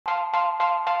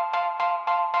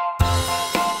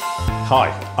Hi,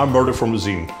 I'm Murdo from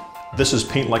Resene. This is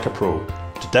Paint Like a Pro.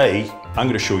 Today, I'm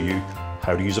going to show you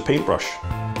how to use a paintbrush.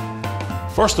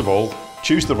 First of all,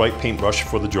 choose the right paintbrush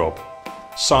for the job.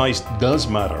 Size does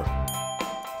matter.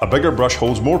 A bigger brush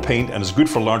holds more paint and is good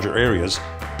for larger areas,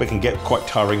 but can get quite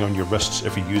tiring on your wrists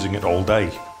if you're using it all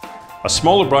day. A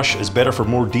smaller brush is better for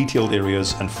more detailed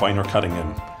areas and finer cutting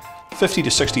in. 50 to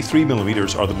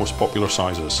 63mm are the most popular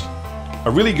sizes. A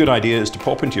really good idea is to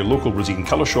pop into your local Resene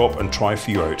colour shop and try a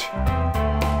few out.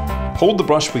 Hold the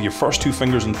brush with your first two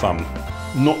fingers and thumb,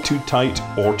 not too tight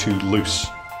or too loose.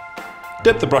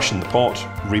 Dip the brush in the pot,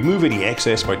 remove any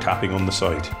excess by tapping on the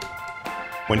side.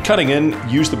 When cutting in,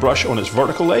 use the brush on its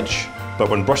vertical edge,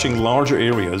 but when brushing larger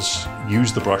areas,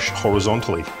 use the brush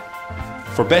horizontally.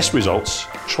 For best results,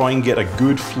 try and get a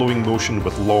good flowing motion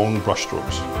with long brush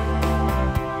strokes.